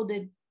how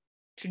the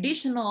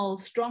traditional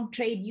strong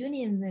trade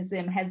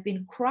unionism has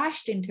been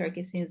crushed in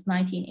Turkey since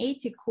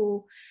 1980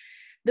 coup,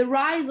 the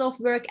rise of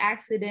work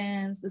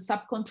accidents, the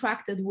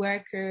subcontracted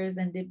workers,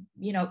 and the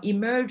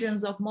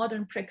emergence of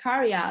modern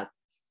precariat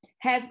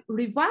have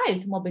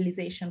revived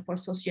mobilization for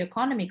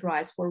socioeconomic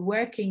rights, for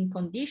working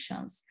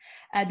conditions.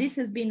 This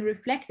has been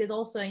reflected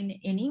also in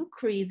an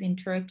increase in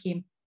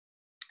Turkey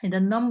in the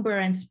number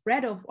and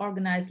spread of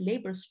organized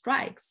labor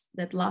strikes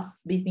that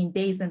lasts between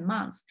days and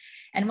months.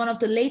 And one of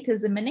the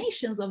latest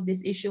emanations of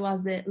this issue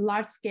was the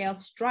large-scale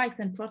strikes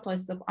and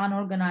protests of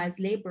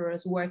unorganized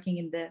laborers working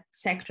in the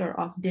sector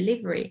of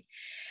delivery.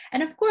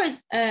 And of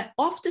course,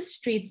 off the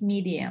streets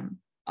medium,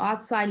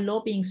 outside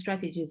lobbying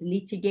strategies,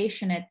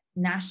 litigation at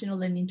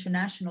national and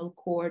international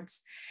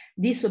courts,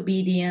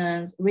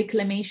 disobedience,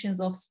 reclamations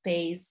of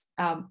space,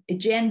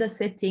 agenda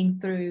setting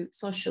through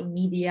social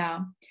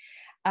media,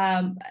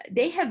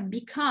 they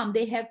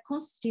have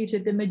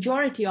constituted the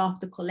majority of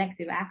the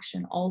collective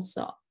action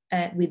also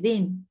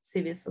within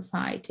civil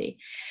society.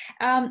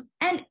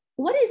 And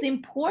what is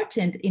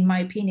important, in my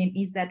opinion,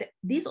 is that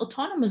these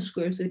autonomous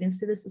groups within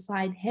civil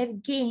society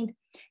have gained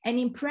an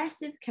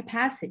impressive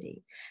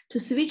capacity to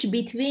switch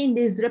between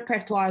these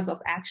repertoires of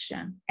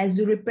action as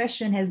the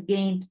repression has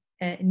gained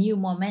new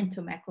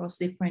momentum across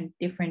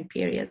different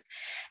periods.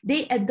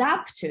 They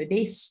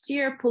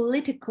steer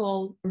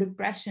political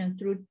repression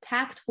through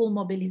tactful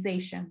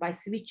mobilization by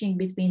switching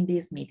between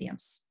these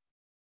mediums.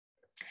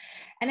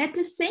 And at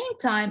the same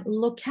time,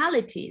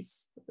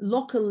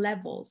 local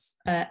levels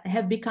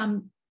have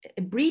become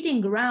a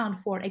breeding ground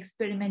for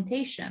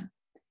experimentation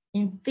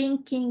in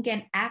thinking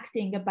and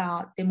acting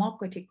about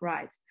democratic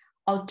rights,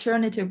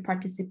 alternative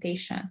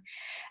participation.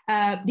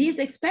 These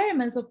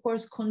experiments, of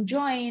course,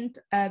 conjoined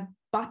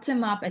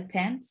bottom-up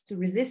attempts to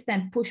resist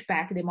and push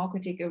back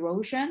democratic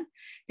erosion.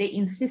 They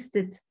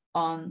insisted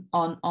on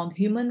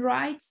human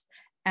rights,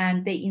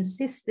 and they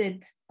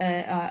insisted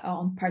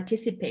on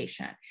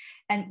participation.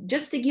 And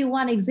just to give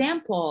one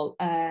example,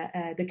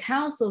 the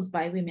councils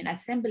by women,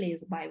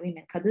 assemblies by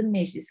women, kadın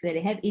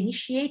meclisleri, have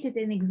initiated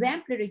an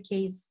exemplary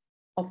case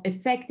of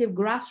effective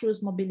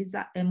grassroots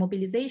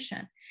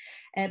mobilization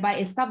by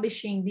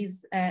establishing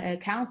these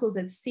councils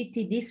at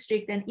city,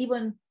 district, and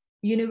even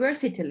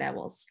university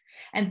levels.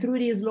 And through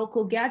these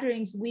local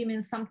gatherings,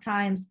 women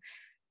sometimes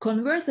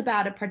converse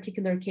about a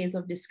particular case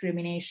of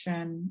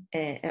discrimination,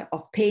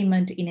 of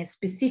payment in a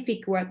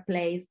specific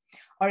workplace,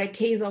 or a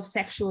case of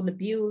sexual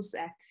abuse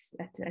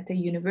at a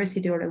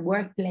university or a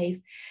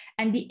workplace.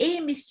 And the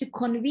aim is to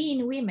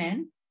convene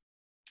women,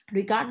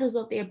 regardless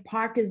of their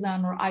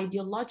partisan or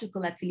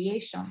ideological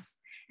affiliations,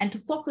 and to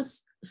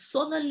focus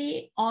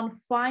solely on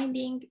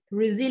finding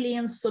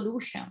resilient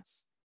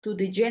solutions to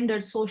the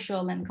gendered,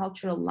 social, and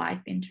cultural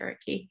life in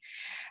Turkey.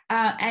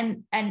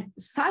 And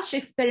such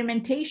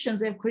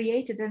experimentations have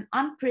created an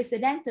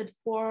unprecedented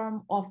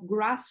form of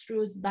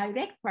grassroots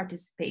direct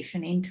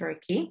participation in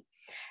Turkey,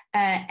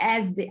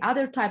 as the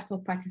other types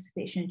of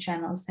participation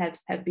channels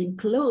have been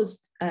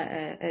closed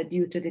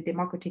due to the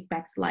democratic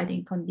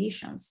backsliding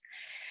conditions.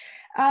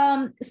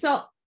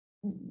 So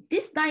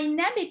this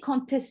dynamic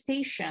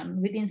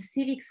contestation within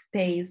civic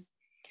space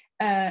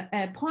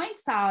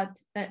points out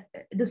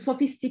the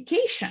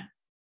sophistication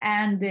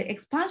and the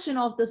expansion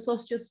of the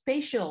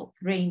socio-spatial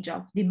range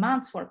of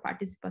demands for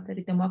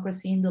participatory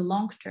democracy in the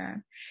long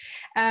term.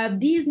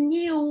 These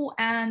new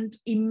and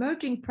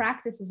emerging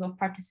practices of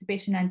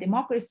participation and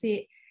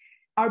democracy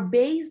are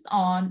based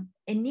on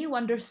a new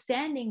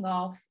understanding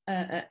of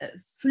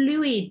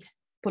fluid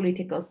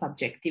political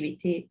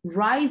subjectivity,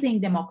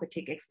 rising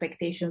democratic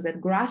expectations at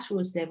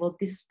grassroots level,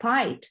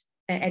 despite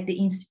at the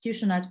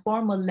institutional, at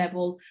formal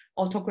level,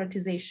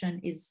 autocratization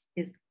is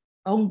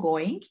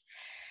ongoing.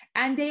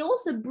 And they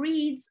also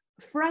breeds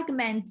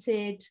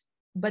fragmented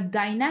but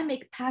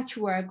dynamic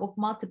patchwork of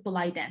multiple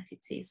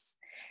identities.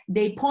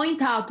 They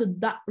point out to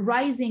the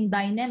rising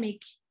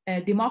dynamic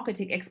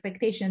democratic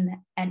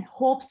expectation and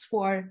hopes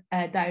for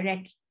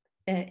direct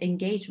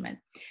engagement.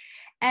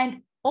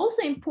 And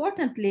also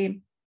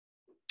importantly,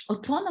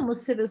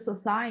 autonomous civil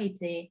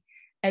society,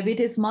 with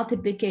its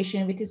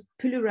multiplication, with its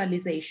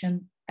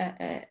pluralization,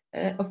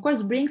 of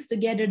course, brings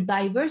together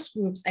diverse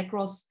groups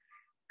across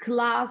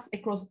class,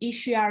 across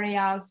issue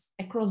areas,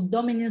 across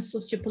dominant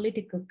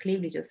sociopolitical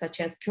cleavages,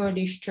 such as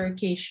Kurdish,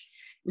 Turkish,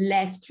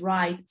 left,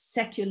 right,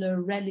 secular,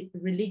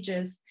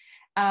 religious,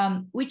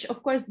 which,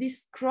 of course,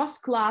 this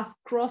cross-class,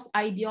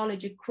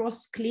 cross-ideology,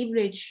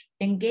 cross-cleavage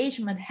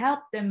engagement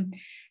helped them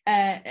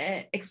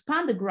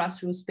expand the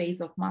grassroots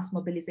base of mass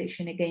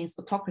mobilization against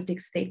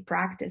autocratic state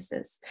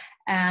practices.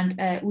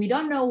 And we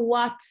don't know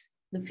what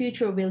the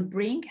future will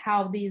bring,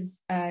 how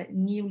these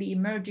newly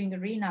emerging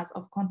arenas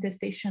of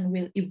contestation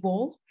will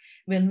evolve,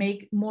 will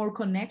make more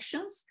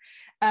connections.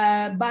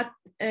 But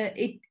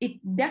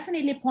it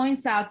definitely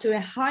points out to a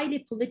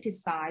highly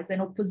politicized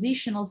and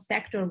oppositional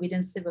sector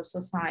within civil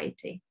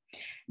society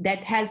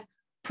that has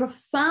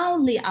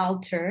profoundly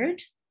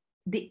altered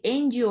the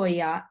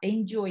NGOized,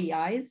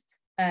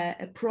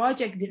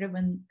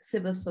 project-driven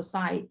civil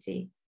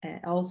society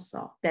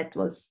also that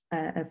was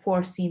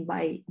foreseen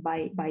by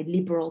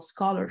liberal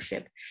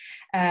scholarship,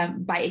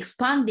 by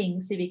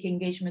expanding civic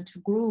engagement to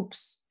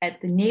groups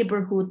at the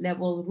neighborhood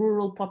level,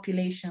 rural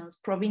populations,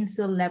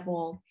 provincial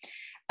level,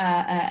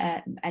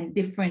 and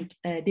different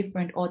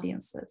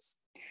audiences.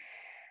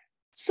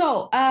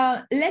 So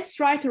let's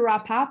try to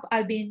wrap up.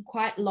 I've been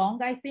quite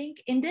long, I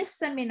think. In this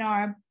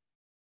seminar,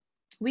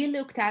 we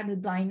looked at the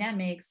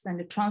dynamics and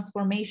the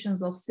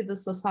transformations of civil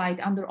society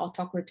under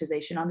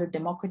autocratization, under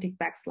democratic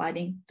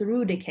backsliding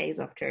through the case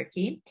of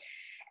Turkey.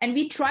 And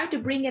we tried to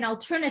bring an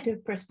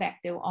alternative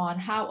perspective on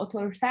how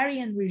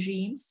authoritarian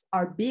regimes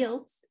are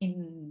built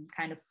in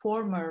kind of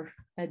former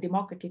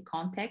democratic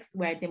context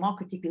where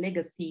democratic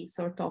legacy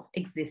sort of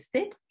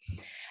existed.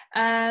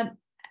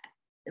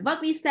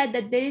 But we said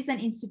that there is an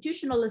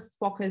institutionalist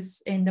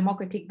focus in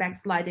democratic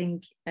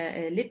backsliding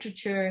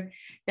literature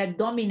that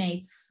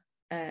dominates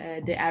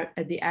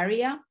the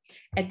area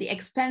at the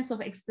expense of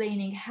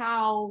explaining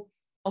how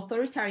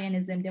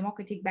authoritarianism,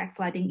 democratic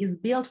backsliding is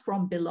built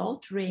from below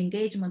through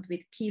engagement with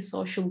key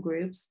social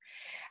groups.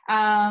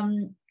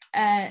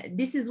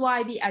 This is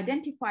why we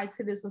identified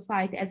civil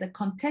society as a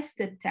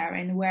contested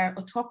terrain where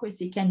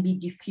autocracy can be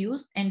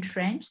diffused,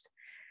 entrenched,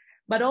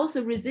 but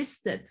also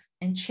resisted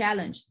and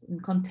challenged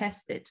and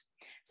contested.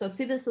 So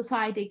civil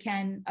society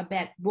can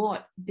abet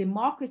both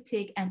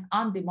democratic and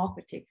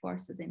undemocratic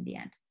forces in the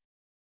end.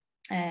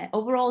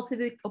 Overall,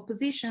 civic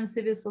opposition,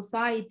 civil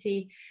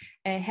society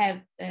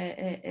have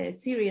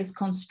serious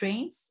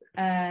constraints,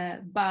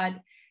 but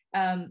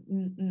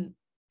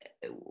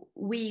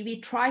we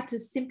try to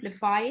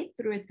simplify it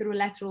through a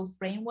lateral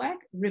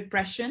framework: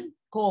 repression,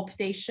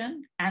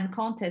 co-optation, and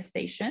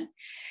contestation.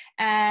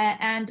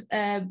 And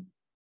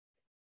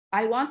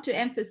I want to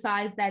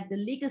emphasize that the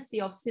legacy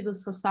of civil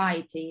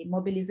society,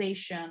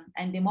 mobilization,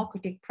 and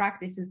democratic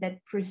practices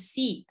that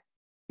precede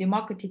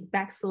democratic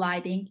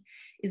backsliding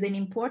is an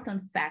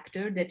important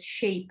factor that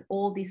shape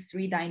all these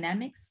three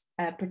dynamics,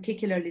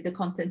 particularly the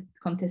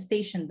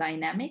contestation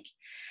dynamic.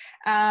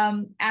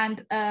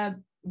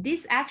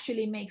 This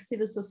actually makes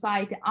civil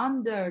society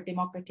under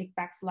democratic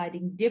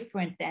backsliding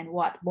different than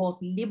what both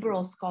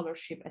liberal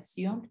scholarship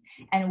assumed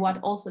and what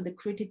also the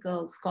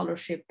critical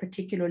scholarship,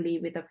 particularly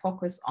with a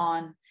focus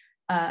on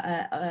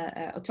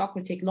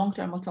autocratic,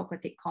 long-term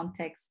autocratic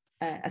context,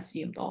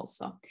 assumed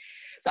also.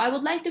 So I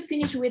would like to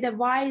finish with a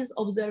wise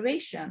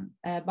observation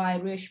by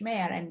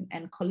Ruesch-Meyer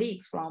and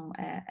colleagues from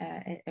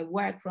a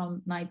work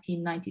from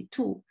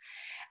 1992.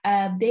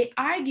 They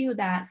argue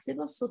that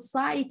civil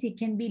society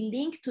can be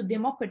linked to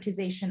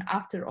democratization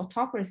after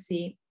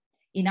autocracy,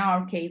 in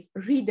our case,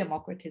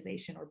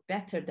 redemocratization or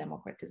better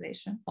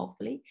democratization,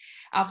 hopefully,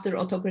 after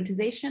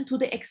autocratization, to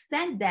the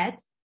extent that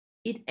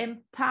it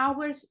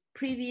empowers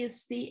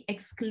previously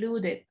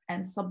excluded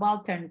and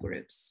subaltern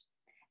groups,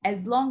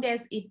 as long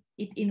as it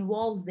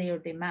involves their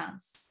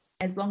demands,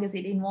 as long as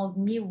it involves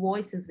new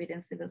voices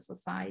within civil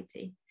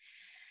society.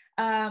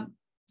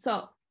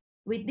 So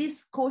with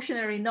this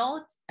cautionary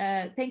note,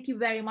 thank you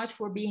very much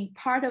for being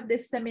part of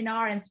this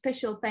seminar, and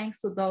special thanks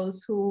to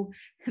those who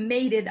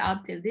made it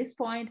up till this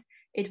point.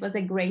 It was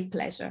a great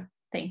pleasure.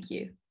 Thank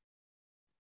you.